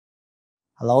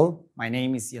Hello, my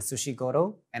name is Yasushi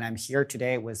Goto, and I'm here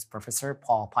today with Professor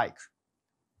Paul Paik.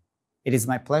 It is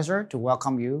my pleasure to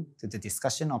welcome you to the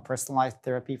discussion on personalized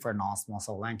therapy for non-small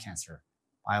cell lung cancer,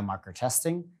 biomarker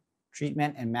testing,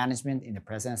 treatment and management in the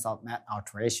presence of MET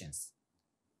alterations.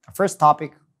 The first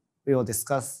topic we will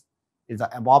discuss is the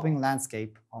evolving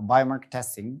landscape on biomarker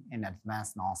testing in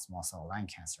advanced non-small cell lung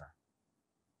cancer.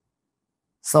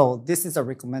 So this is a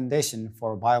recommendation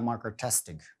for biomarker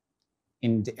testing.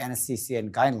 In the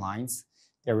NSCLC guidelines,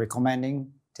 they're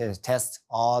recommending to test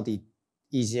all the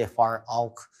EGFR,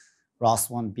 ALK,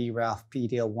 ROS1, BRAF,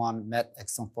 PD-L1, MET,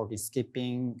 exon 40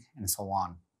 skipping, and so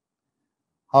on.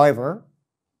 However,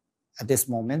 at this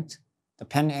moment, the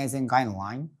pan-Asian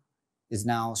guideline is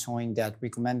now showing that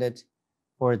recommended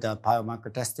for the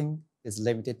biomarker testing is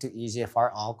limited to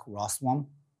EGFR, ALK, ROS1,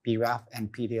 BRAF,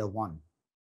 and PD-L1.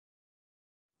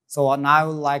 So now I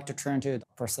would like to turn to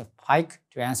Professor Paik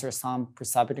to answer some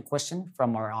pre-submitted questions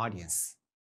from our audience.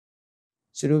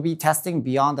 Should we be testing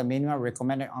beyond the minimum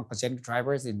recommended oncogenic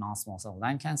drivers in non-small cell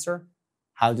lung cancer?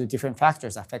 How do different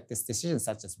factors affect this decision,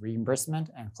 such as reimbursement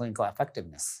and clinical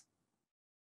effectiveness?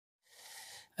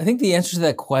 I think the answer to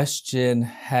that question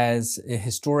has a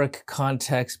historic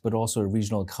context, but also a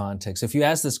regional context. If you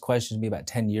asked this question to me about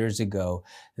 10 years ago,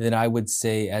 then I would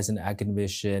say as an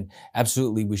academician,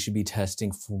 absolutely we should be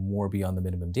testing for more beyond the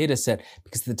minimum data set,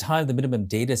 because at the time, the minimum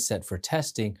data set for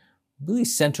testing really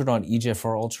centered on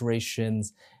EGFR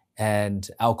alterations and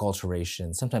ALK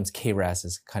alterations. Sometimes KRAS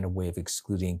is kind of way of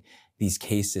excluding these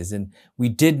cases. And we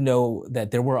did know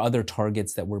that there were other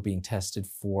targets that were being tested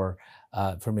for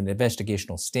from an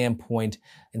investigational standpoint.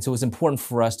 And so it was important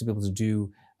for us to be able to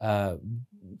do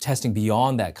testing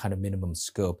beyond that kind of minimum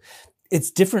scope. It's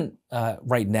different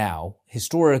right now,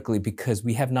 historically, because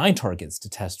we have 9 targets to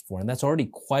test for, and that's already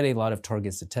quite a lot of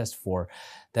targets to test for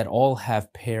that all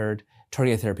have paired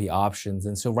targeted therapy options.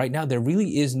 And so right now, there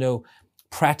really is no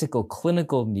practical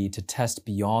clinical need to test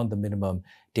beyond the minimum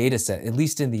data set, at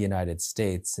least in the United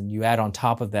States. And you add on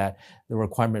top of that the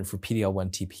requirement for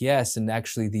PD-L1 TPS, and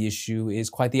actually the issue is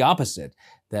quite the opposite,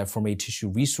 that from a tissue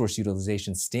resource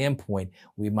utilization standpoint,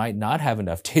 we might not have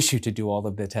enough tissue to do all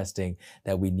of the testing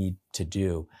that we need to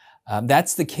do.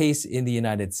 That's the case in the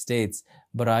United States,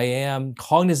 but I am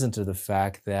cognizant of the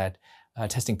fact that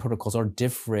testing protocols are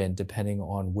different depending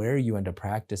on where you end up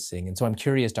practicing. And so I'm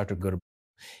curious, Dr. Goto,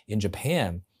 in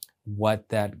Japan, what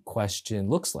that question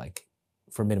looks like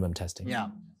for minimum testing. Yeah.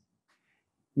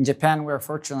 In Japan, we're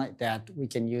fortunate that we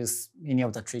can use any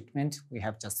of the treatment we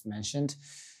have just mentioned,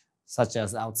 such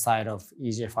as outside of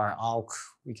EGFR, ALK,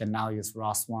 we can now use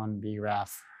ROS1,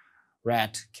 BRAF,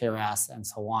 RET, KRAS, and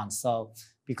so on. So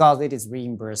because it is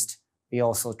reimbursed, we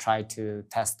also try to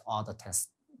test all the test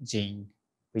gene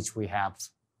which we have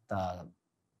the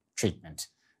treatment.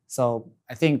 So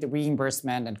I think the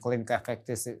reimbursement and clinical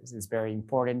effectiveness is very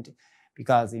important,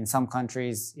 because in some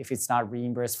countries, if it's not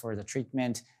reimbursed for the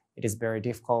treatment, it is very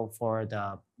difficult for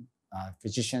the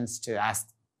physicians to ask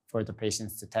for the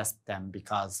patients to test them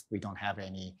because we don't have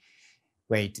any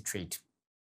way to treat.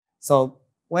 So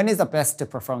when is the best to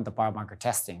perform the biomarker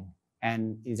testing?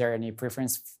 And is there any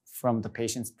preference from the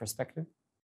patient's perspective?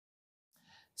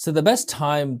 So the best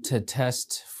time to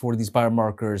test for these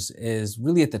biomarkers is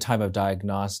really at the time of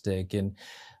diagnostic. And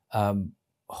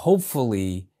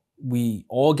hopefully we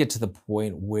all get to the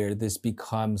point where this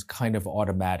becomes kind of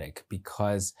automatic,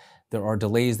 because there are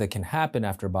delays that can happen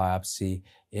after biopsy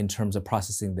in terms of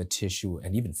processing the tissue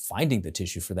and even finding the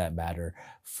tissue, for that matter,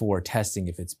 for testing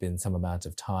if it's been some amount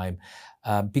of time.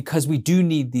 Because we do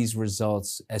need these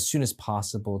results as soon as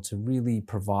possible to really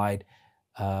provide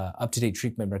up-to-date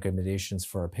treatment recommendations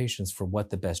for our patients for what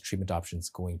the best treatment option is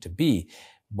going to be,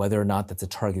 whether or not that's a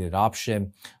targeted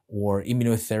option or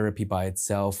immunotherapy by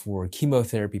itself or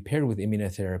chemotherapy paired with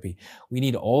immunotherapy. We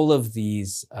need all of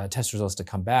these test results to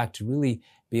come back to really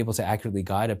be able to accurately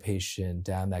guide a patient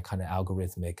down that kind of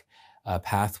algorithmic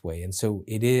pathway. And so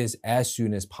it is as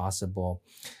soon as possible.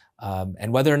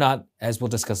 And whether or not, as we'll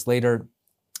discuss later,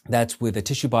 that's with a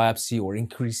tissue biopsy or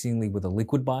increasingly with a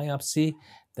liquid biopsy,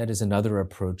 that is another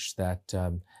approach that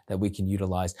we can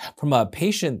utilize. From a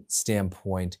patient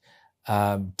standpoint,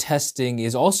 testing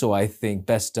is also, I think,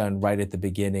 best done right at the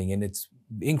beginning. And it's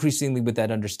increasingly with that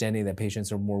understanding that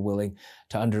patients are more willing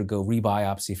to undergo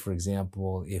rebiopsy, for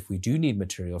example, if we do need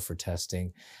material for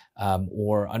testing,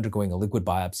 or undergoing a liquid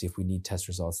biopsy if we need test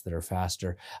results that are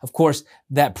faster. Of course,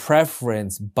 that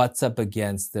preference butts up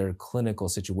against their clinical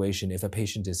situation. If a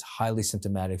patient is highly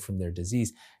symptomatic from their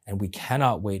disease and we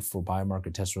cannot wait for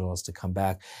biomarker test results to come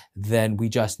back, then we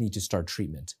just need to start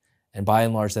treatment. And by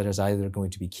and large, that is either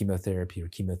going to be chemotherapy or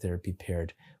chemotherapy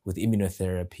paired with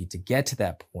immunotherapy to get to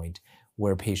that point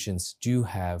where patients do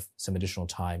have some additional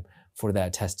time for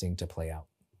that testing to play out.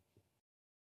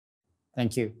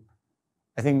 Thank you.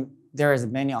 I think there is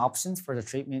many options for the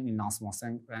treatment in non-small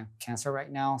cell lung cancer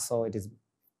right now, so it is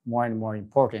more and more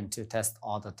important to test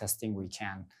all the testing we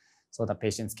can so the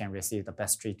patients can receive the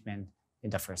best treatment in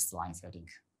the first line setting.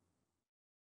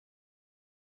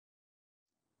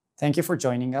 Thank you for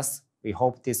joining us. We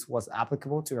hope this was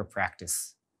applicable to your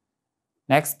practice.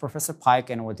 Next, Professor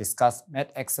Paik will discuss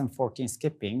MET exon 14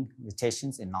 skipping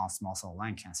mutations in non-small cell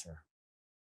lung cancer.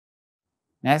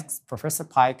 Next, Professor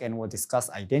Paik will discuss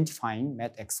identifying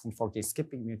MET exon 14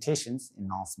 skipping mutations in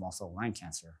non-small cell lung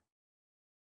cancer.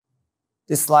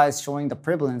 This slide is showing the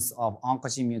prevalence of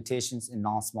oncogene mutations in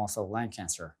non-small cell lung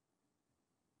cancer.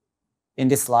 In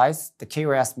this slide, the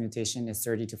KRAS mutation is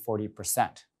 30 to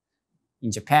 40%.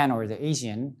 In Japan or the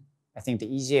Asian, I think the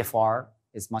EGFR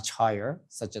is much higher,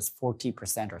 such as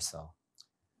 40% or so.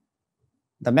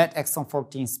 The MET exon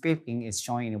 14 skipping is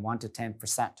showing in 1 to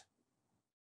 10%.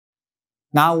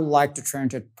 Now I would like to turn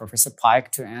to Professor Paik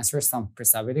to answer some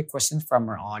pre-submitted questions from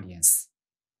our audience.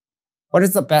 What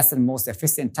is the best and most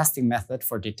efficient testing method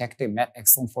for detecting MET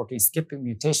exon 14 skipping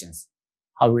mutations?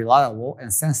 How reliable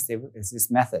and sensitive is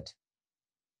this method?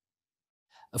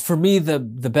 For me, the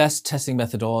best testing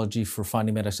methodology for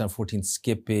finding MET exon 14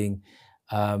 skipping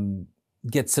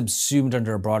gets subsumed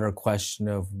under a broader question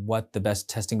of what the best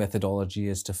testing methodology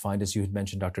is to find, as you had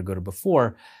mentioned, Dr. Goto,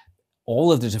 before,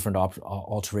 all of the different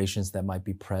alterations that might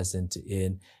be present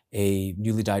in a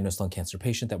newly diagnosed lung cancer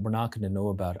patient that we're not going to know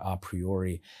about a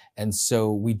priori. And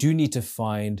so we do need to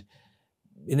find,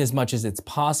 in as much as it's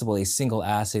possible, a single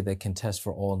assay that can test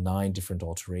for all 9 different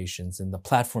alterations. And the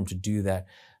platform to do that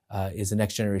is a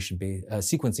next generation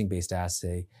sequencing-based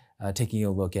assay, taking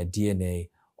a look at DNA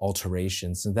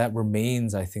alterations. And that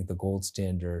remains, I think, the gold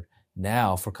standard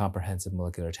now for comprehensive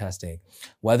molecular testing.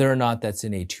 Whether or not that's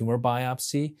in a tumor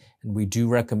biopsy, and we do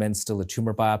recommend still a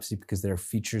tumor biopsy because there are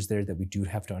features there that we do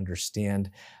have to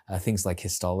understand, things like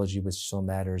histology, which still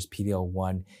matters,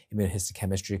 PD-L1,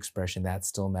 immunohistochemistry expression, that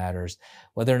still matters.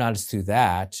 Whether or not it's through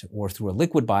that or through a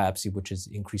liquid biopsy, which is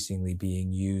increasingly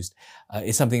being used,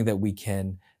 is something that we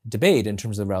can debate in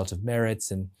terms of relative merits,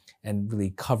 and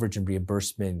really coverage and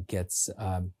reimbursement gets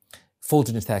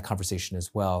folded into that conversation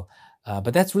as well.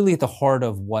 But that's really at the heart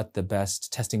of what the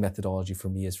best testing methodology for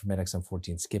me is for MET exon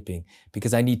 14 skipping,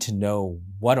 because I need to know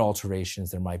what alterations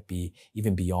there might be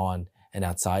even beyond and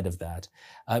outside of that.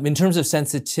 In terms of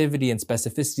sensitivity and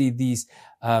specificity, these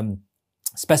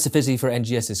specificity for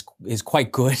NGS is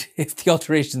quite good. If the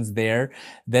alteration's there,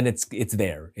 then it's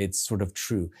there. It's sort of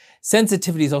true.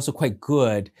 Sensitivity is also quite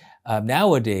good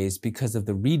nowadays because of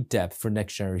the read depth for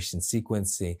next generation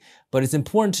sequencing. But it's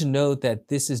important to note that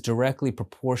this is directly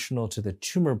proportional to the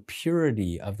tumor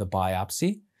purity of the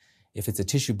biopsy, if it's a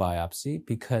tissue biopsy,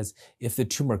 because if the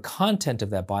tumor content of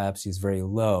that biopsy is very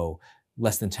low,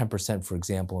 less than 10%, for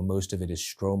example, and most of it is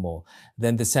stromal,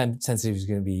 then the sensitivity is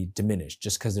going to be diminished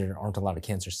just because there aren't a lot of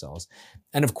cancer cells.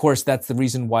 And of course, that's the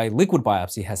reason why liquid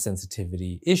biopsy has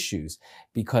sensitivity issues,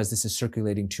 because this is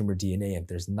circulating tumor DNA. If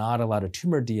there's not a lot of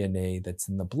tumor DNA that's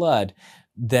in the blood,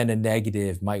 then a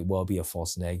negative might well be a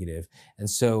false negative. And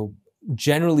so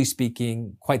generally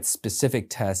speaking, quite specific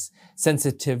tests,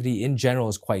 sensitivity in general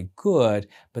is quite good,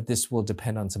 but this will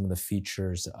depend on some of the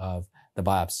features of the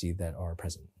biopsy that are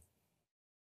present.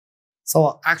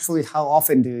 So actually, how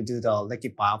often do you do the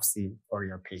liquid biopsy for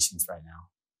your patients right now?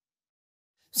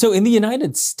 So in the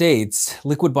United States,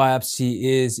 liquid biopsy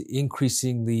is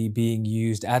increasingly being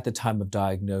used at the time of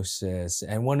diagnosis.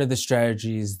 And one of the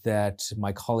strategies that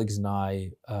my colleagues and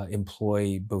I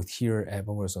employ both here at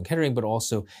Memorial Sloan Kettering, but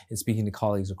also in speaking to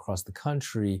colleagues across the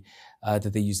country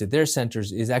that they use at their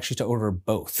centers, is actually to order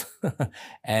both.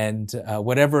 And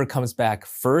whatever comes back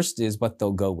first is what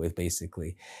they'll go with,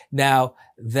 basically. Now,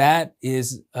 that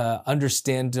is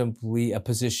understandably a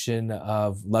position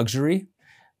of luxury,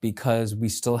 because we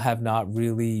still have not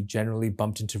really generally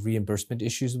bumped into reimbursement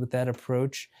issues with that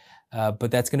approach. But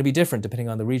that's going to be different depending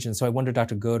on the region. So I wonder,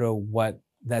 Dr. Goto, what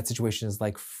that situation is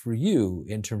like for you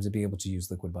in terms of being able to use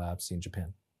liquid biopsy in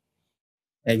Japan.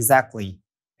 Exactly.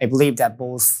 I believe that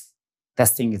both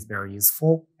testing is very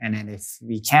useful. And then if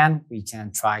we can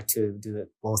try to do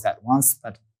it both at once.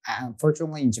 But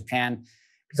unfortunately in Japan,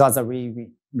 because of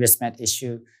reimbursement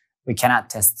issue, we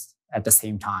cannot test at the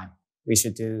same time. We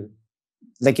should do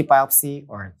liquid biopsy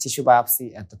or tissue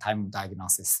biopsy at the time of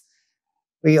diagnosis.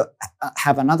 We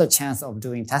have another chance of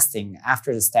doing testing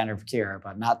after the standard of care,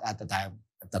 but not at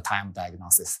the time of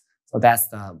diagnosis. So that's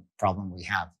the problem we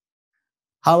have.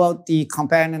 How about the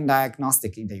companion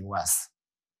diagnostic in the US?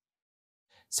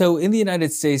 So in the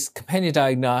United States, companion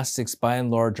diagnostics by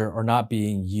and large are not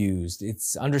being used.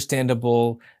 It's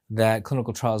understandable that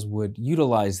clinical trials would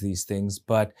utilize these things,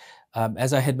 but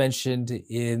as I had mentioned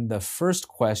in the first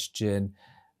question,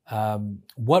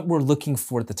 what we're looking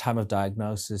for at the time of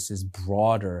diagnosis is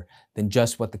broader than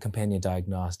just what the companion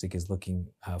diagnostic is looking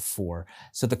for.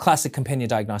 So the classic companion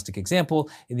diagnostic example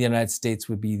in the United States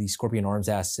would be the Scorpion Arms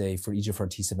assay for EGFR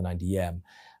T790M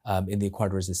in the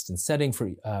acquired resistance setting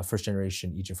for first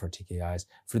generation EGFR TKIs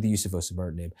for the use of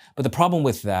osimertinib. But the problem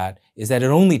with that is that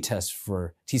it only tests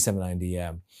for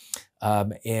T790M.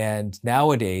 And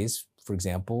nowadays, for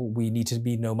example, we need to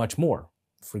know much more.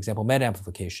 For example, MET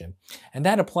amplification. And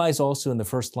that applies also in the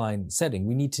first line setting.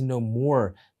 We need to know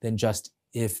more than just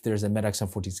if there's a MET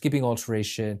exon 14 skipping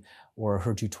alteration or a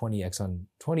HER2 20 exon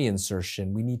 20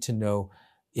 insertion. We need to know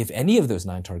if any of those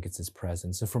 9 targets is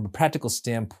present. So from a practical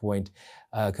standpoint,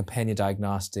 companion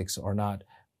diagnostics are not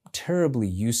terribly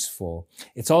useful.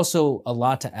 It's also a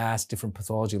lot to ask different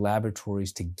pathology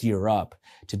laboratories to gear up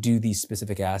to do these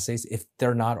specific assays if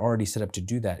they're not already set up to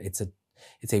do that. It's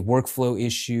a workflow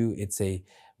issue, it's a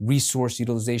resource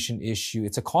utilization issue,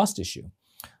 it's a cost issue.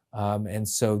 And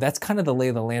so that's kind of the lay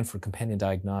of the land for companion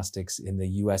diagnostics in the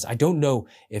US. I don't know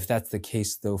if that's the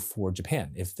case though for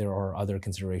Japan, if there are other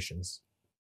considerations.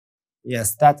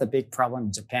 Yes, that's a big problem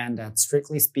in Japan that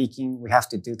strictly speaking, we have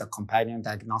to do the companion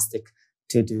diagnostic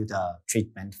to do the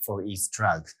treatment for each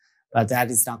drug. But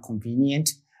that is not convenient.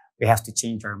 We have to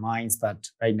change our minds, but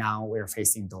right now we're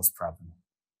facing those problems.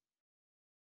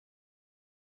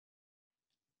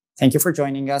 Thank you for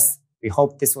joining us. We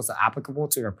hope this was applicable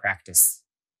to your practice.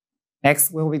 Next,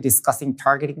 we'll be discussing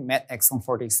targeting MET exon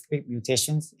 14 skipping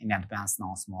mutations in advanced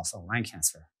non-small cell lung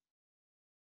cancer.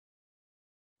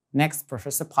 Next,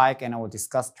 Professor Paik and I will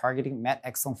discuss targeting MET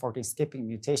exon 14 skipping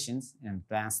mutations in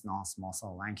advanced non-small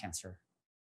cell lung cancer.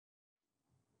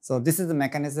 So this is the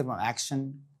mechanism of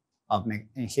action of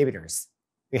inhibitors.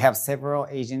 We have several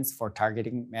agents for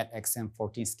targeting MET exon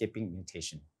 14 skipping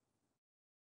mutation.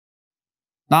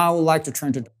 Now I would like to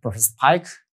turn to Professor Paik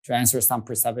to answer some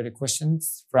pre-submitted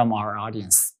questions from our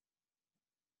audience.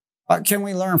 What can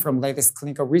we learn from latest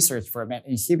clinical research for MET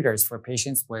inhibitors for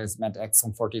patients with MET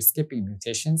exon 14 skipping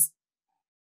mutations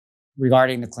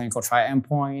regarding the clinical trial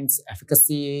endpoints,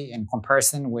 efficacy, in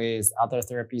comparison with other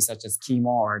therapies such as chemo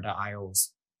or the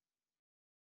IOs?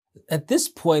 At this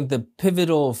point, the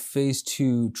pivotal phase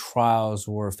 2 trials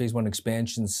or phase 1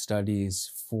 expansion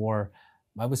studies for,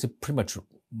 I would say, pretty much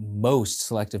most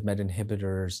selective MET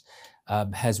inhibitors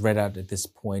has read out at this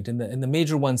point. And the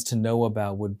major ones to know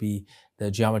about would be the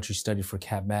geometry study for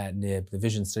capmatinib, the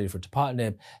vision study for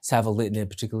tepotinib, savolitinib,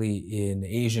 particularly in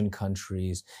Asian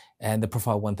countries, and the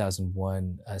Profile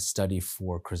 1001 study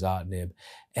for crizotinib.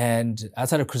 And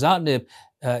outside of crizotinib,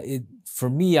 for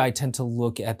me, I tend to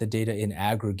look at the data in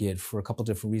aggregate for a couple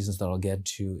different reasons that I'll get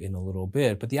to in a little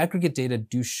bit. But the aggregate data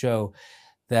do show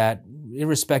that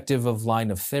irrespective of line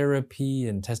of therapy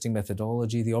and testing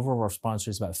methodology, the overall response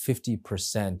rate is about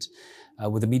 50%,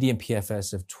 with a median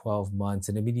PFS of 12 months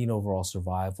and a median overall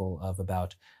survival of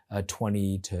about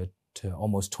 20 to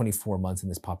almost 24 months in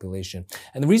this population.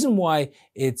 And the reason why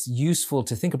it's useful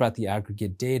to think about the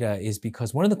aggregate data is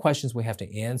because one of the questions we have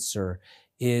to answer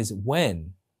is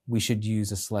when we should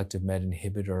use a selective MET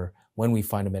inhibitor when we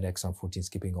find a MET exon 14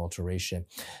 skipping alteration.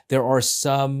 There are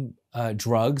some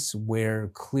drugs where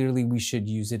clearly we should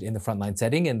use it in the frontline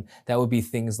setting, and that would be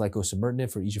things like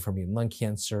osimertinib for EGFR mutant lung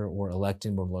cancer or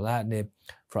alectinib or lorlatinib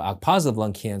for ALK-positive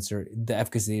lung cancer. The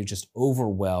efficacy would just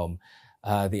overwhelm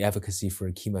the efficacy for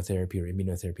chemotherapy or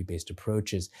immunotherapy-based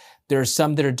approaches. There are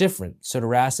some that are different.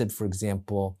 Sotorasib, for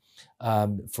example,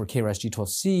 for KRAS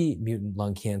G12C mutant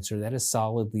lung cancer, that is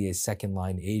solidly a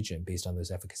second-line agent based on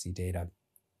those efficacy data.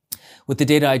 With the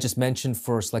data I just mentioned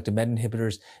for selective MET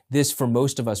inhibitors, this for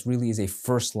most of us really is a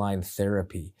first-line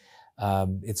therapy.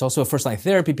 It's also a first-line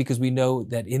therapy because we know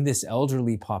that in this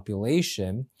elderly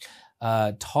population,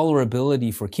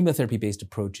 tolerability for chemotherapy-based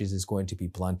approaches is going to be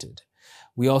blunted.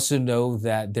 We also know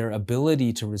that their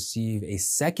ability to receive a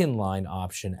second-line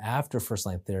option after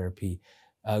first-line therapy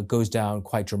goes down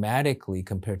quite dramatically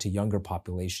compared to younger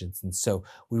populations. And so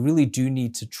we really do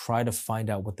need to try to find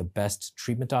out what the best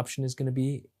treatment option is going to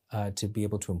be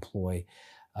able to employ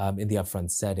in the upfront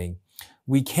setting.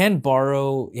 We can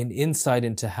borrow an insight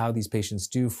into how these patients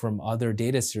do from other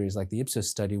data series like the Ipsos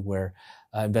study where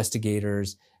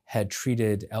investigators had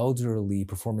treated elderly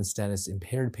performance status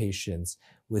impaired patients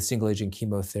with single-agent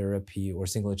chemotherapy or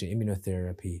single-agent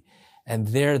immunotherapy. And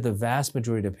there, the vast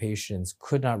majority of patients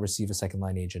could not receive a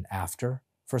second-line agent after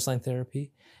first-line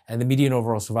therapy. And the median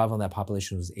overall survival in that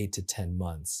population was 8 to 10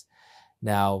 months.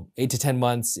 Now, 8 to 10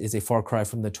 months is a far cry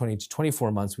from the 20 to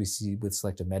 24 months we see with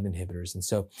selective MET inhibitors. And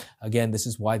so, again, this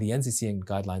is why the NCCN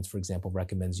guidelines, for example,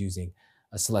 recommends using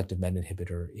a selective MET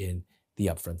inhibitor in the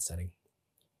upfront setting.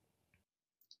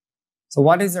 So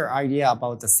what is your idea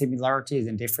about the similarities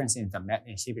and differences in the MET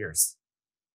inhibitors?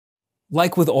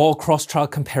 Like with all cross-trial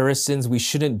comparisons, we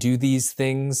shouldn't do these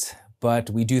things, but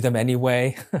we do them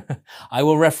anyway. I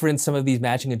will reference some of these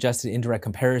matching-adjusted indirect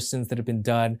comparisons that have been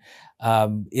done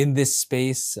in this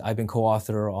space. I've been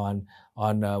co-author on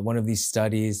one of these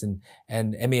studies, and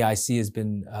MAIC has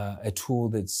been a tool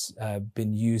that's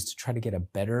been used to try to get a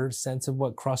better sense of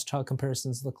what cross-trial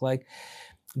comparisons look like.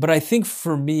 But I think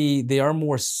for me, they are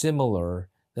more similar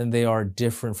than they are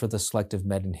different for the selective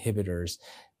MET inhibitors.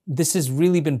 This has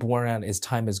really been borne out as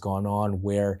time has gone on,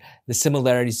 where the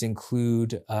similarities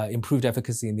include improved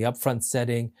efficacy in the upfront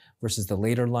setting versus the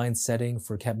later line setting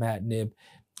for capmatinib,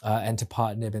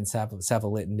 antipatinib, and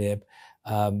savolitinib,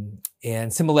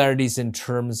 and similarities in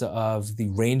terms of the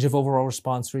range of overall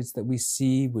response rates that we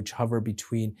see, which hover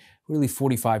between really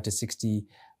 45 to 60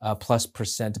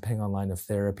 +% depending on line of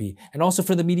therapy, and also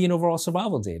for the median overall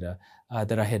survival data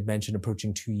that I had mentioned,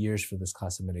 approaching 2 years for this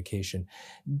class of medication.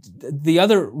 The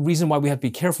other reason why we have to be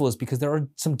careful is because there are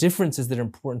some differences that are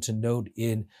important to note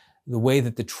in the way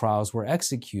that the trials were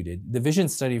executed. The VISION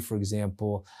study, for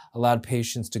example, allowed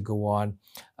patients to go on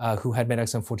who had MET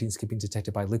exon 14 skipping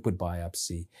detected by liquid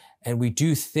biopsy. And we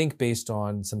do think, based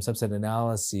on some subset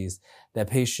analyses, that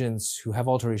patients who have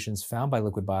alterations found by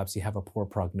liquid biopsy have a poor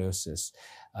prognosis.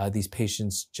 These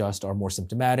patients just are more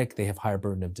symptomatic, they have higher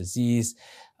burden of disease,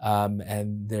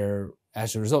 and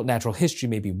as a result, natural history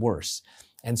may be worse.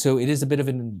 And so it is a bit of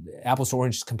an apples to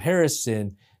oranges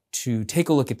comparison to take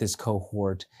a look at this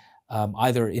cohort,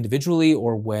 either individually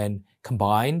or when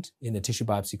combined in the tissue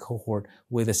biopsy cohort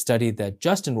with a study that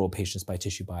just enrolled patients by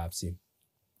tissue biopsy.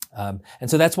 And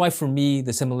so that's why, for me,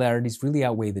 the similarities really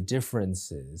outweigh the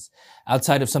differences.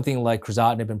 Outside of something like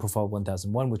crizotinib and Profile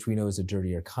 1001, which we know is a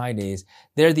dirtier kinase,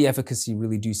 there the efficacy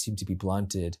really do seem to be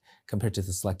blunted compared to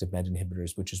the selective MET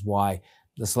inhibitors, which is why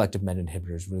the selective MET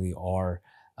inhibitors really are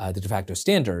the de facto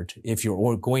standard if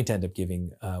you're going to end up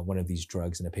giving one of these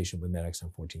drugs in a patient with MET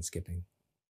exon 14 skipping.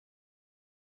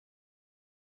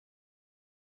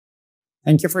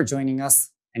 Thank you for joining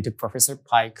us, and to Professor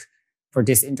Paik for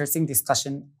this interesting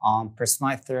discussion on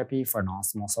personalized therapy for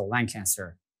non-small cell lung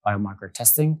cancer, biomarker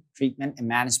testing, treatment, and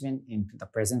management in the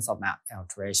presence of MET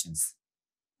alterations.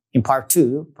 In part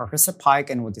 2, Professor Paik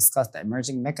will discuss the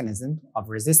emerging mechanism of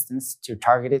resistance to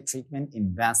targeted treatment in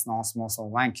advanced non-small cell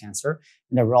lung cancer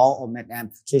and the role of MET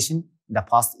amplification in the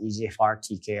post-EGFR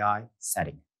TKI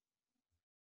setting.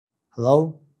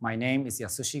 Hello, my name is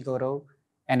Yasushi Goto,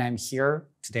 and I'm here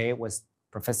today with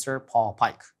Professor Paul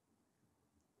Paik.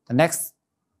 The next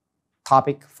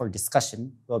topic for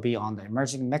discussion will be on the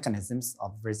emerging mechanisms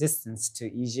of resistance to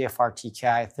EGFR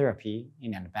TKI therapy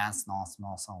in advanced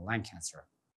non-small cell lung cancer.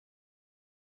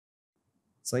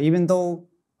 So even though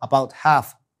about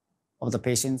half of the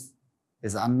patients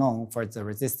is unknown for the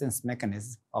resistance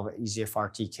mechanism of EGFR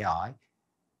TKI,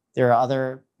 there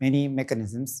are many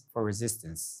mechanisms for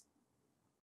resistance.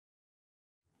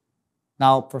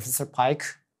 Now, Professor Paik,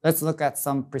 let's look at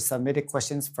some pre-submitted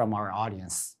questions from our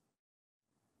audience.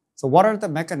 So what are the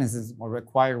mechanisms of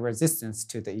required resistance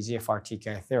to the EGFR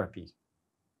TKI therapy?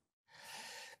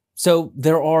 So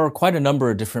there are quite a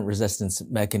number of different resistance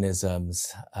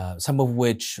mechanisms, some of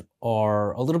which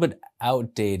are a little bit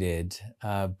outdated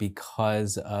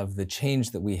because of the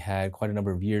change that we had quite a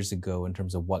number of years ago in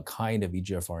terms of what kind of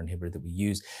EGFR inhibitor that we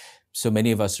use. So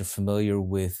many of us are familiar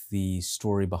with the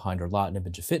story behind erlotinib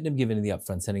and gefitinib given in the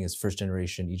upfront setting as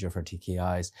first-generation EGFR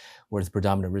TKIs, where the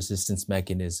predominant resistance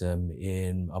mechanism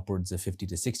in upwards of 50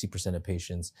 to 60% of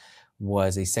patients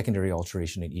was a secondary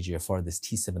alteration in EGFR, this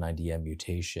T790M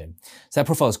mutation. So that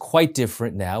profile is quite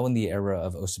different now in the era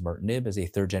of osimertinib as a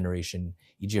third-generation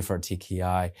EGFR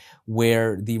TKI,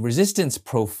 where the resistance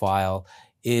profile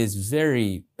is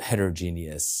very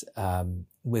heterogeneous,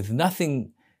 with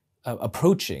nothing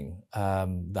approaching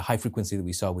the high frequency that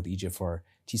we saw with EGFR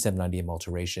T790M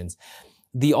alterations.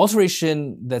 The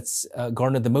alteration that's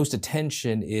garnered the most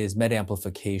attention is MET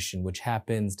amplification, which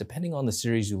happens, depending on the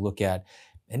series you look at,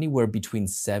 anywhere between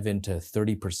 7 to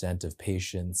 30% of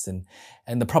patients.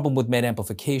 And the problem with MET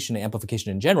amplification, and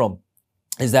amplification in general,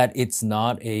 is that it's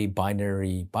not a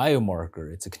binary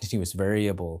biomarker. It's a continuous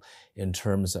variable in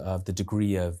terms of the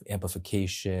degree of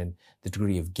amplification, the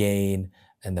degree of gain,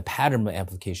 and the pattern of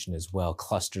amplification as well,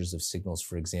 clusters of signals,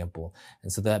 for example.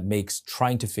 And so that makes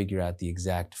trying to figure out the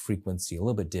exact frequency a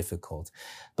little bit difficult.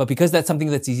 But because that's something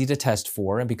that's easy to test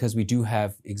for, and because we do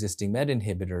have existing MET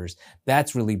inhibitors,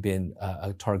 that's really been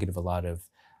a target of a lot of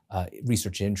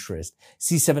research interest.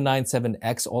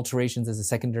 C797X alterations as a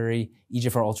secondary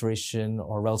EGFR alteration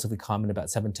are relatively common, about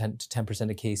 7 to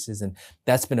 10% of cases, and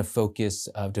that's been a focus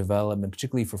of development,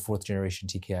 particularly for fourth-generation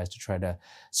TKIs, to try to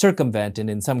circumvent, and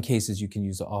in some cases you can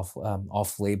use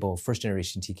off-label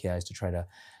first-generation TKIs to try to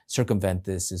circumvent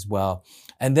this as well.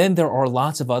 And then there are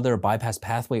lots of other bypass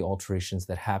pathway alterations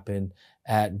that happen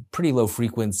at pretty low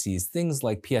frequencies, things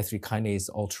like PI3 kinase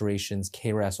alterations,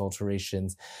 KRAS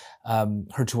alterations,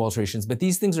 HER2 alterations. But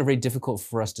these things are very difficult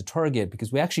for us to target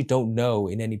because we actually don't know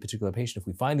in any particular patient, if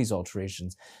we find these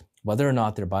alterations, whether or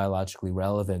not they're biologically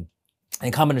relevant.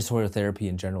 And combinatorial therapy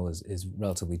in general is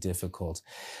relatively difficult.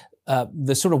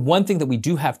 The sort of one thing that we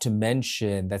do have to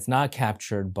mention that's not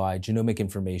captured by genomic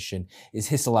information is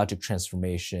histologic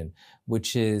transformation,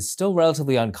 which is still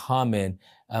relatively uncommon,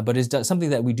 but is something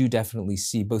that we do definitely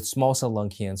see, both small cell lung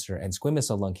cancer and squamous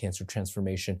cell lung cancer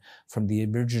transformation from the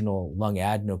original lung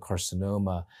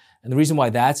adenocarcinoma. And the reason why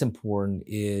that's important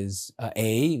is,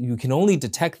 you can only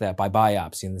detect that by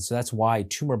biopsy, and so that's why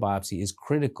tumor biopsy is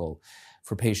critical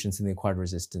for patients in the acquired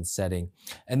resistance setting.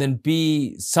 And then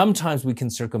B, sometimes we can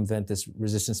circumvent this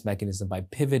resistance mechanism by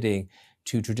pivoting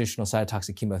to traditional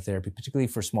cytotoxic chemotherapy, particularly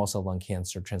for small cell lung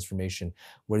cancer transformation,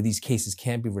 where these cases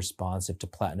can be responsive to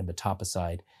platinum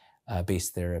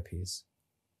etoposide-based therapies.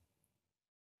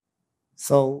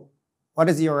 So what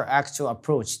is your actual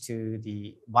approach to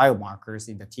the biomarkers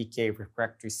in the TKA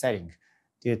refractory setting?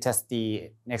 Do you test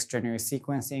the next-generation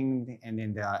sequencing and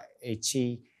then the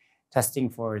HE testing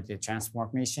for the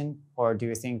transformation, or do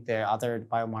you think the other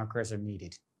biomarkers are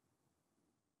needed?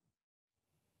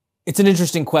 It's an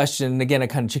interesting question, and again, a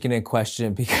kind of chicken egg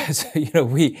question, because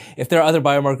if there are other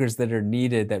biomarkers that are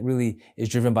needed, that really is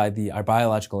driven by our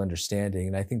biological understanding.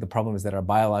 And I think the problem is that our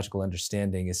biological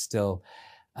understanding is still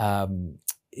in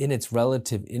its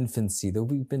relative infancy, though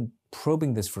we've been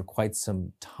probing this for quite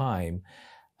some time.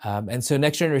 And so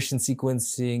next generation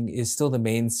sequencing is still the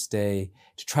mainstay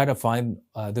to try to find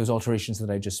those alterations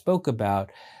that I just spoke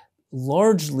about,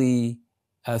 largely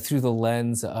through the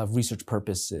lens of research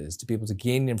purposes, to be able to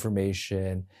gain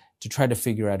information, to try to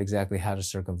figure out exactly how to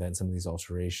circumvent some of these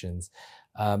alterations.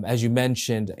 As you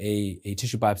mentioned, a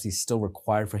tissue biopsy is still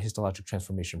required for histologic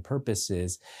transformation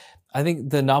purposes. I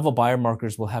think the novel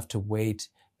biomarkers will have to wait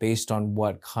based on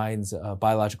what kinds of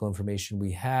biological information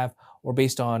we have, or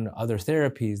based on other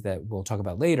therapies that we'll talk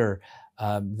about later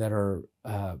that are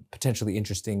potentially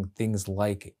interesting, things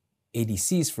like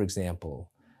ADCs, for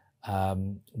example,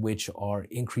 which are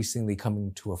increasingly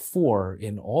coming to a fore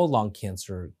in all lung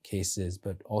cancer cases,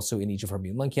 but also in EGFR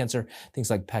mutant lung cancer, things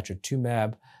like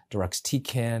patritumab,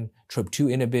 deruxtecan,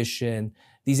 TROP2 inhibition.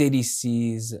 These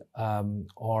ADCs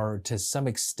are to some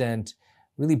extent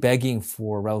really begging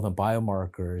for relevant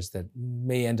biomarkers that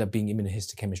may end up being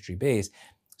immunohistochemistry based.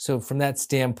 So from that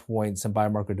standpoint, some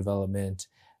biomarker development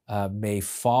may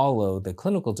follow the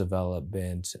clinical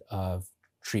development of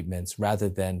treatments rather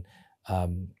than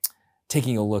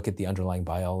taking a look at the underlying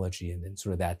biology and in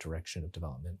sort of that direction of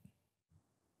development.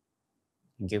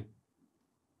 Thank you.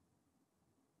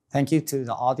 Thank you to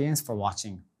the audience for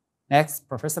watching. Next,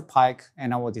 Professor Paik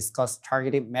and I will discuss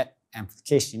targeted MET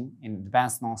amplification in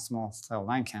advanced non-small cell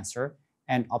lung cancer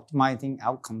and optimizing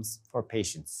outcomes for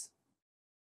patients.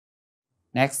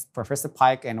 Next, Professor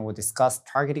Paik and I will discuss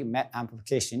targeted MET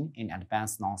amplification in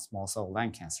advanced non-small cell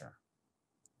lung cancer.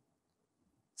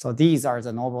 So these are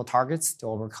the novel targets to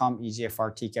overcome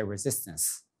EGFR TKI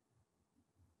resistance.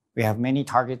 We have many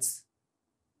targets.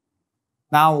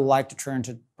 Now I would like to turn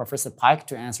to Professor Paik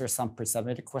to answer some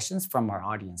pre-submitted questions from our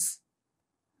audience.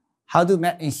 How do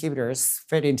MET inhibitors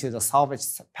fit into the salvage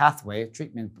pathway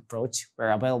treatment approach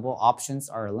where available options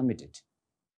are limited?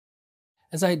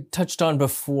 As I touched on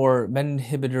before, MET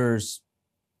inhibitors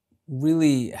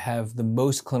really have the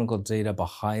most clinical data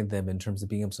behind them in terms of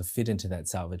being able to fit into that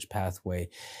salvage pathway.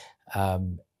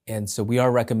 And so we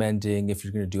are recommending, if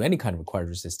you're going to do any kind of acquired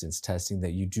resistance testing,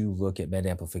 that you do look at MET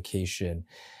amplification.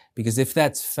 Because if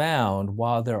that's found,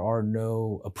 while there are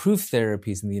no approved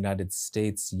therapies in the United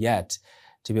States yet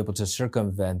to be able to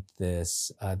circumvent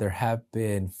this, there have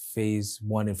been phase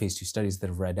 1 and phase 2 studies that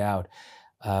have read out,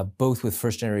 both with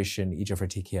first-generation EGFR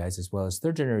TKIs as well as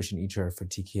third-generation EGFR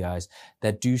TKIs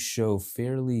that do show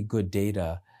fairly good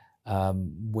data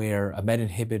where a MET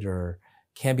inhibitor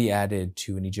can be added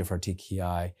to an EGFR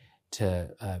TKI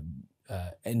to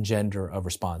engender a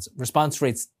response. Response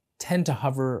rates tend to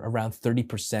hover around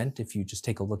 30% if you just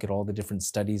take a look at all the different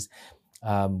studies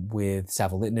with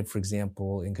savolitinib, for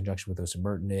example, in conjunction with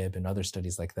osimertinib and other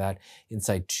studies like that.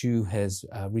 Insight 2 has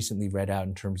recently read out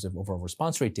in terms of overall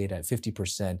response rate data at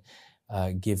 50%,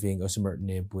 giving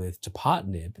osimertinib with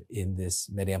tepotinib in this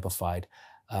MET-amplified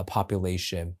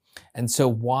population. And so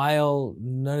while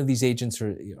none of these agents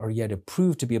are yet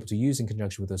approved to be able to use in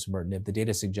conjunction with osimertinib, the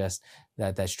data suggests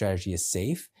that that strategy is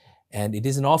safe. And it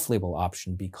is an off-label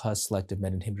option because selective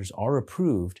MET inhibitors are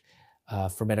approved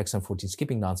for MET exon 14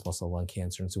 skipping non-small cell lung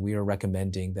cancer. And so we are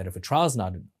recommending that if a trial is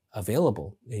not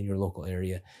available in your local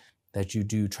area, that you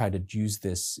do try to use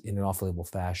this in an off-label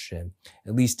fashion,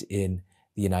 at least in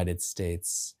the United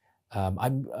States.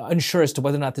 I'm unsure as to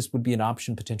whether or not this would be an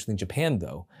option potentially in Japan,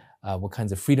 though, what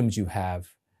kinds of freedoms you have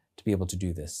to be able to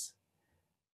do this.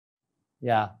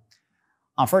 Yeah.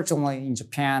 Unfortunately, in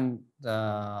Japan,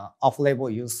 the off-label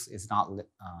use is not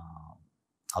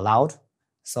allowed.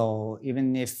 So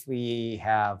even if we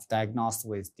have diagnosed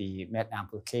with the MET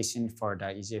amplification for the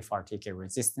EGFR TKI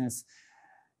resistance,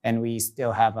 and we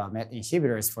still have MET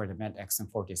inhibitors for the MET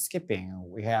exon 14 skipping,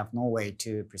 we have no way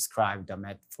to prescribe the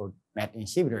MET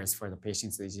inhibitors for the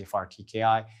patients with EGFR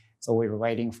TKI. So we're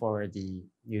waiting for the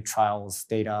new trials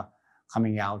data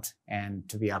coming out and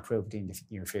to be approved in the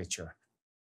near future.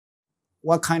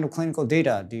 What kind of clinical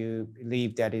data do you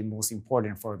believe that is most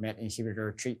important for MET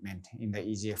inhibitor treatment in the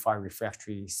EGFR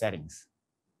refractory settings?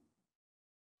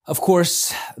 Of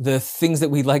course, the things that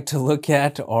we like to look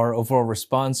at are overall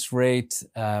response rate,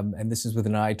 and this is with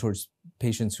an eye towards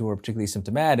patients who are particularly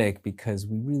symptomatic because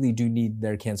we really do need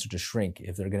their cancer to shrink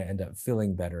if they're going to end up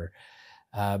feeling better.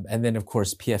 And then, of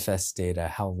course, PFS data,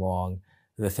 how long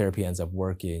the therapy ends up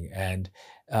working. And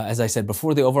as I said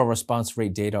before, the overall response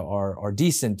rate data are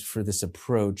decent for this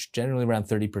approach, generally around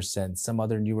 30%. Some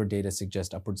other newer data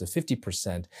suggest upwards of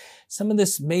 50%. Some of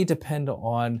this may depend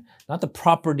on not the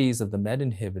properties of the MET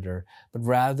inhibitor, but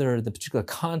rather the particular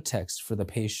context for the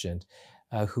patient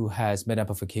who has MET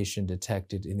amplification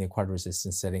detected in the acquired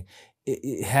resistance setting.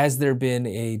 Has there been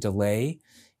a delay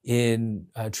in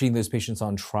treating those patients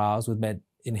on trials with MET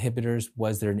inhibitors?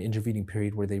 Was there an intervening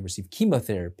period where they received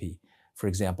chemotherapy, for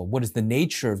example? What is the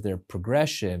nature of their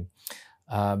progression?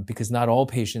 Because not all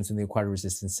patients in the acquired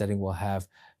resistance setting will have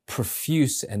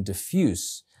profuse and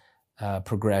diffuse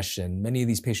progression. Many of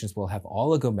these patients will have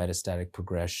oligometastatic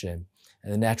progression,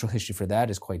 and the natural history for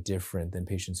that is quite different than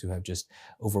patients who have just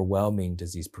overwhelming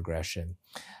disease progression.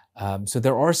 So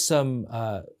there are some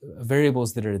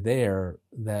variables that are there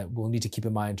that we'll need to keep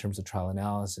in mind in terms of trial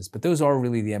analysis, but those are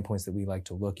really the endpoints that we like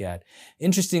to look at.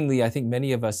 Interestingly, I think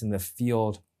many of us in the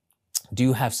field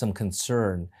do have some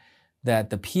concern that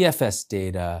the PFS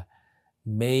data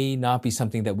may not be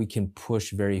something that we can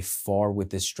push very far with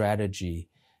this strategy.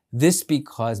 This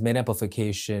because MET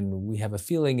amplification, we have a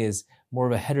feeling, is more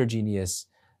of a heterogeneous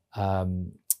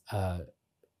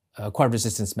acquired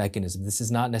resistance mechanism. This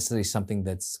is not necessarily something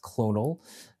that's clonal,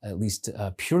 at least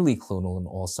purely clonal in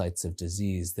all sites of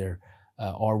disease. There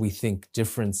are, we think,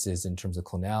 differences in terms of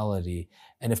clonality.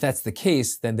 And if that's the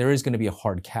case, then there is going to be a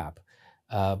hard cap,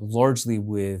 largely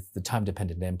with the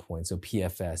time-dependent endpoint, so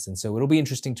PFS. And so it'll be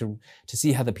interesting to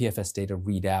see how the PFS data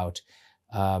read out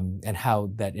and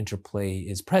how that interplay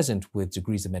is present with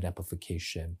degrees of MET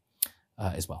amplification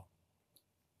as well.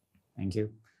 Thank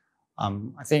you.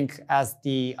 I think as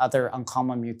the other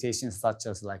uncommon mutations such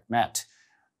as like MET,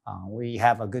 we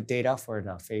have a good data for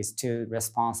the phase 2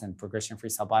 response and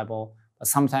progression-free survival, but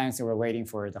sometimes we're waiting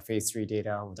for the phase 3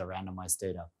 data or the randomized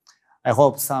data. I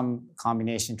hope some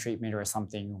combination treatment or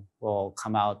something will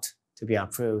come out to be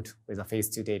approved with the phase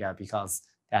 2 data because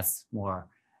that's more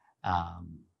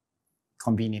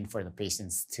convenient for the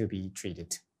patients to be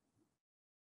treated.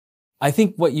 I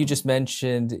think what you just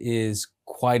mentioned is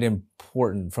quite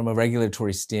important from a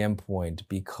regulatory standpoint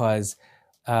because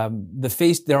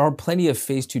there are plenty of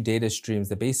phase 2 data streams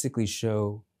that basically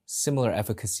show similar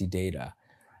efficacy data.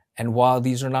 And while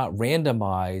these are not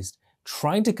randomized,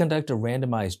 trying to conduct a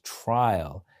randomized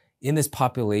trial in this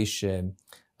population,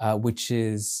 which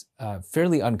is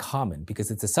fairly uncommon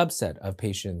because it's a subset of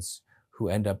patients who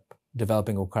end up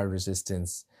developing acquired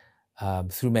resistance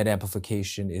through MET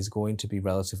amplification, is going to be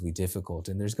relatively difficult.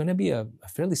 And there's going to be a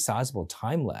fairly sizable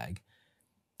time lag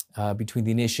between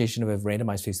the initiation of a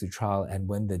randomized phase 3 trial and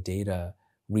when the data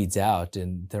reads out.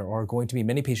 And there are going to be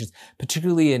many patients,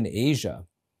 particularly in Asia,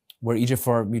 where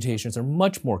EGFR mutations are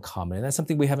much more common. And that's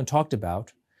something we haven't talked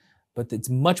about, but it's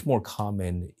much more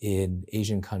common in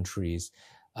Asian countries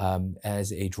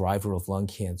as a driver of lung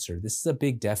cancer. This is a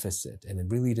big deficit, and it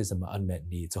really is an unmet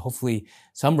need. So hopefully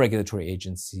some regulatory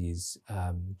agencies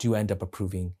do end up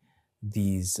approving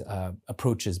these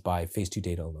approaches by phase 2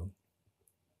 data alone.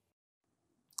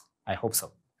 I hope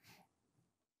so.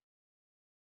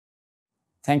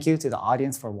 Thank you to the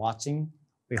audience for watching.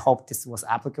 We hope this was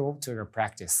applicable to your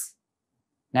practice.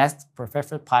 Next,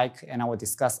 Professor Paik and I will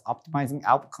discuss optimizing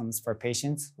outcomes for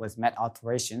patients with MET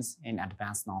alterations in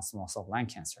advanced non-small cell lung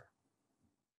cancer.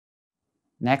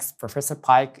 Next, Professor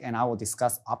Paik and I will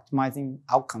discuss optimizing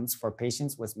outcomes for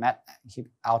patients with MET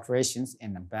alterations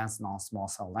in advanced non-small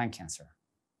cell lung cancer.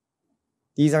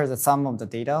 These are the sum of the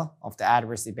data of the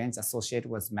adverse events associated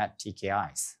with MET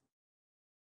TKIs.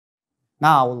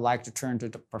 Now, I would like to turn to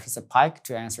Professor Paik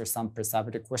to answer some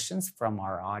perceptive questions from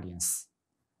our audience.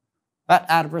 What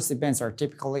adverse events are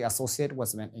typically associated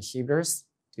with MET inhibitors?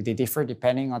 Do they differ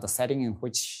depending on the setting in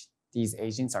which these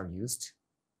agents are used?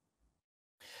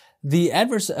 The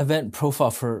adverse event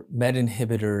profile for MET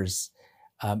inhibitors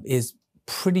is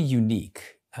pretty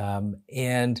unique.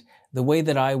 And the way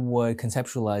that I would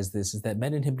conceptualize this is that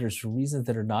MET inhibitors, for reasons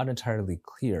that are not entirely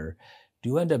clear,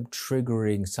 do end up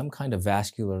triggering some kind of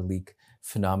vascular leak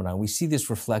phenomenon. We see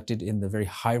this reflected in the very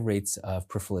high rates of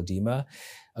peripheral edema.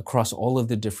 Across all of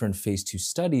the different phase 2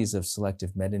 studies of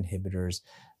selective MET inhibitors,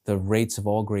 the rates of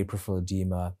all-grade peripheral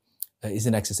edema is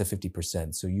in excess of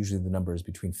 50%. So usually the number is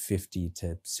between 50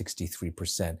 to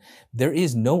 63%. There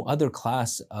is no other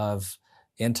class of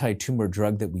anti-tumor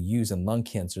drug that we use in lung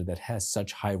cancer that has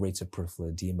such high rates of peripheral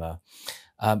edema.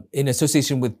 In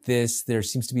association with this, there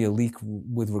seems to be a leak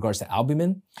with regards to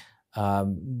albumin.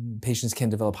 Patients can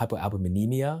develop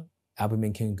hypoalbuminemia.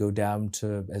 Albumin can go down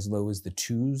to as low as the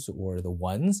 2s or the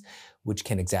 1s, which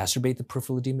can exacerbate the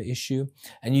peripheral edema issue.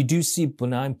 And you do see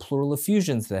benign pleural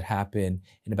effusions that happen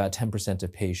in about 10%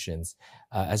 of patients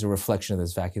as a reflection of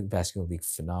this vascular leak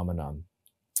phenomenon.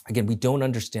 Again, we don't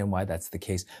understand why that's the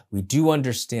case. We do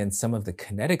understand some of the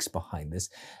kinetics behind this.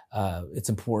 It's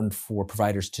important for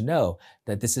providers to know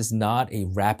that this is not a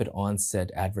rapid onset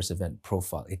adverse event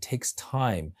profile. It takes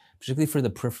time, particularly for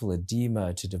the peripheral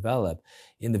edema to develop.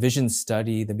 In the VISION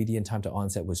study, the median time to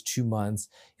onset was 2 months.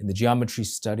 In the geometry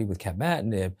study with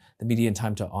capmatinib, the median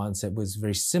time to onset was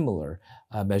very similar,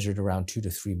 measured around 2 to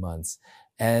 3 months.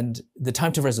 And the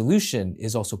time to resolution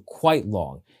is also quite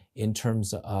long in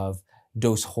terms of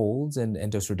dose holds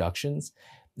and dose reductions.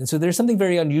 And so there's something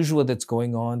very unusual that's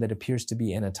going on that appears to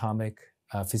be anatomic,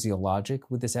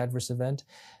 physiologic with this adverse event.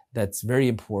 That's very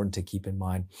important to keep in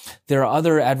mind. There are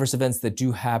other adverse events that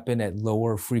do happen at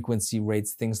lower frequency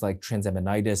rates, things like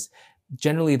transaminitis.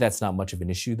 Generally, that's not much of an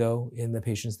issue, though, in the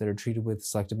patients that are treated with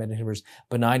selective MET inhibitors.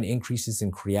 Benign increases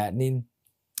in creatinine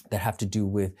that have to do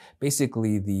with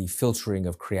basically the filtering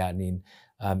of creatinine.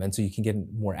 And so you can get a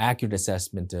more accurate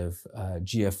assessment of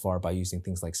GFR by using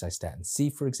things like cystatin C,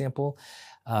 for example.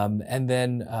 And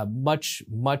then much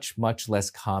less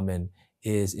common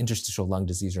is interstitial lung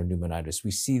disease or pneumonitis. We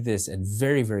see this at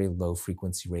very, very low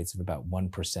frequency rates of about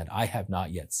 1%. I have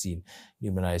not yet seen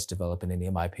pneumonitis develop in any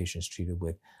of my patients treated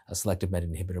with a selective MET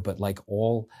inhibitor. But like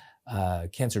all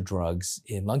cancer drugs,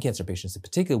 in lung cancer patients in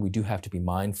particular, we do have to be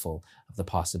mindful of the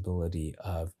possibility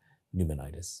of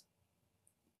pneumonitis.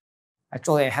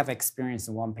 Actually, I have experience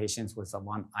in one patient with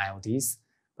one ILDs,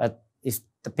 but if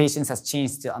the patient has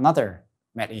changed to another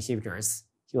MET inhibitors,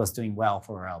 he was doing well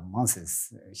for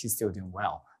months. He's still doing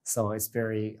well. So it's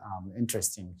very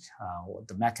interesting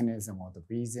the mechanism or the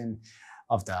reason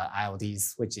of the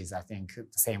ILDs, which is, I think, the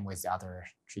same with the other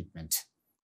treatment.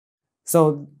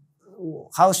 So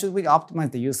how should we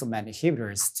optimize the use of MET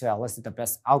inhibitors to elicit the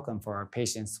best outcome for our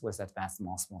patients with advanced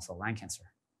non-small cell lung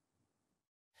cancer?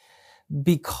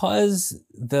 Because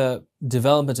the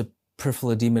development of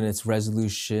peripheral edema and its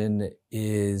resolution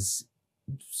is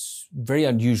very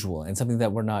unusual and something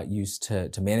that we're not used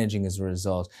to managing as a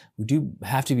result, we do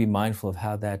have to be mindful of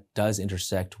how that does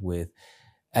intersect with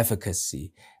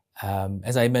efficacy.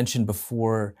 As I mentioned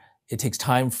before, it takes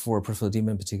time for peripheral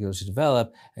edema in particular to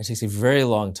develop, and it takes a very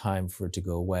long time for it to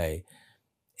go away.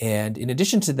 And in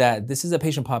addition to that, this is a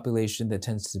patient population that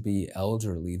tends to be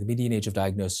elderly. The median age of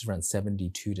diagnosis is around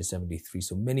 72 to 73.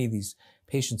 So many of these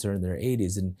patients are in their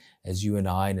 80s. And as you and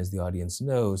I, and as the audience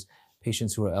knows,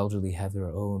 patients who are elderly have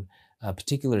their own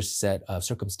particular set of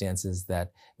circumstances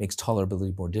that makes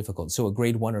tolerability more difficult. So a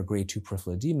grade 1 or grade 2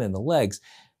 peripheral edema in the legs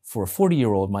for a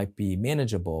 40-year-old might be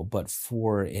manageable, but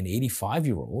for an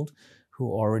 85-year-old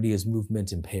who already is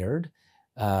movement impaired,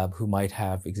 who might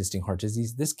have existing heart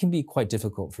disease, this can be quite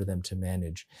difficult for them to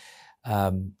manage.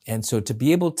 And so to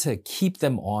be able to keep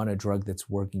them on a drug that's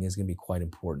working is going to be quite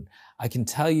important. I can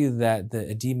tell you that the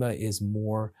edema is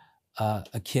more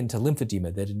akin to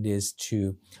lymphedema than it is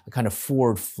to a kind of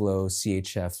forward flow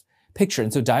CHF picture.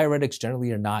 And so diuretics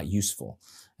generally are not useful.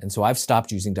 And so I've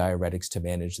stopped using diuretics to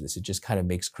manage this. It just kind of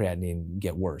makes creatinine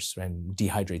get worse and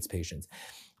dehydrates patients.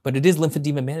 But it is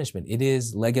lymphedema management. It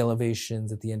is leg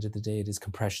elevations at the end of the day. It is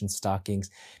compression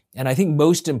stockings. And I think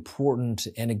most important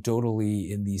anecdotally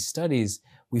in these studies,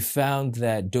 we found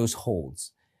that dose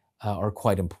holds are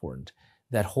quite important.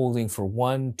 That holding for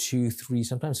 1, 2, 3,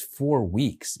 sometimes 4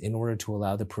 weeks in order to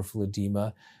allow the peripheral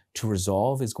edema to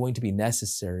resolve is going to be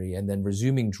necessary, and then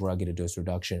resuming drug at a dose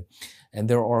reduction. And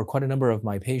there are quite a number of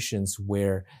my patients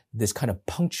where this kind of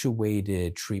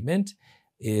punctuated treatment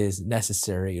is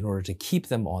necessary in order to keep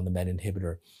them on the MET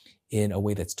inhibitor in a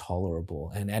way that's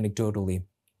tolerable. And anecdotally,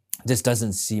 this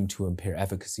doesn't seem to impair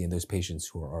efficacy in those patients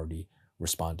who are already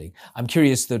responding. I'm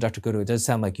curious though, Dr. Goto, it does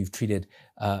sound like you've treated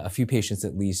a few patients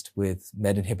at least with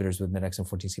MET inhibitors with MET exon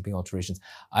 14 skipping alterations.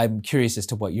 I'm curious as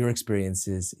to what your experience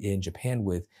is in Japan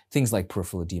with things like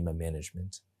peripheral edema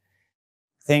management.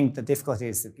 I think the difficulty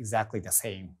is exactly the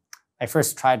same. I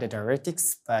first tried the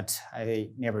diuretics, but I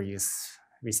never used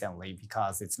recently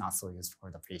because it's not so used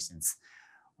for the patients.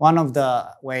 One of the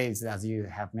ways, as you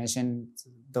have mentioned,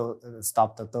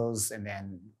 stop the dose and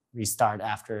then restart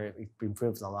after it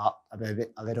improves a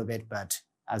little bit. But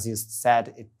as you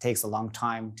said, it takes a long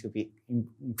time to be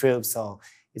improved. So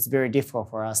it's very difficult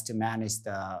for us to manage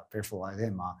the peripheral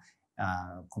edema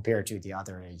compared to the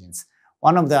other agents.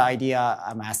 One of the idea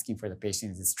I'm asking for the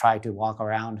patients is try to walk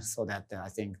around so that I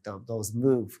think those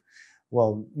move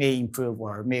may improve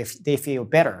or they feel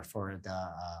better for the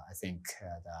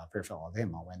peripheral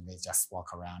edema when they just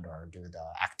walk around or do the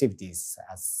activities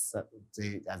as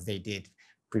they did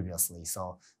previously.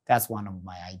 So that's one of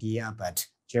my idea, but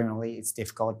generally it's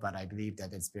difficult, but I believe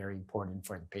that it's very important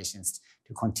for the patients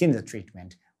to continue the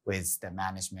treatment with the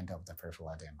management of the peripheral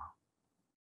edema.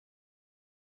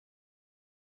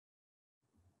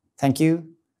 Thank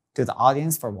you to the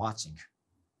audience for watching.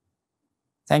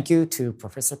 Thank you to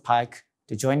Professor Paik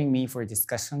for joining me for a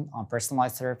discussion on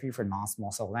personalized therapy for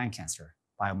non-small cell lung cancer,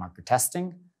 biomarker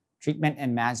testing, treatment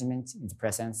and management in the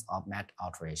presence of MET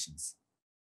alterations.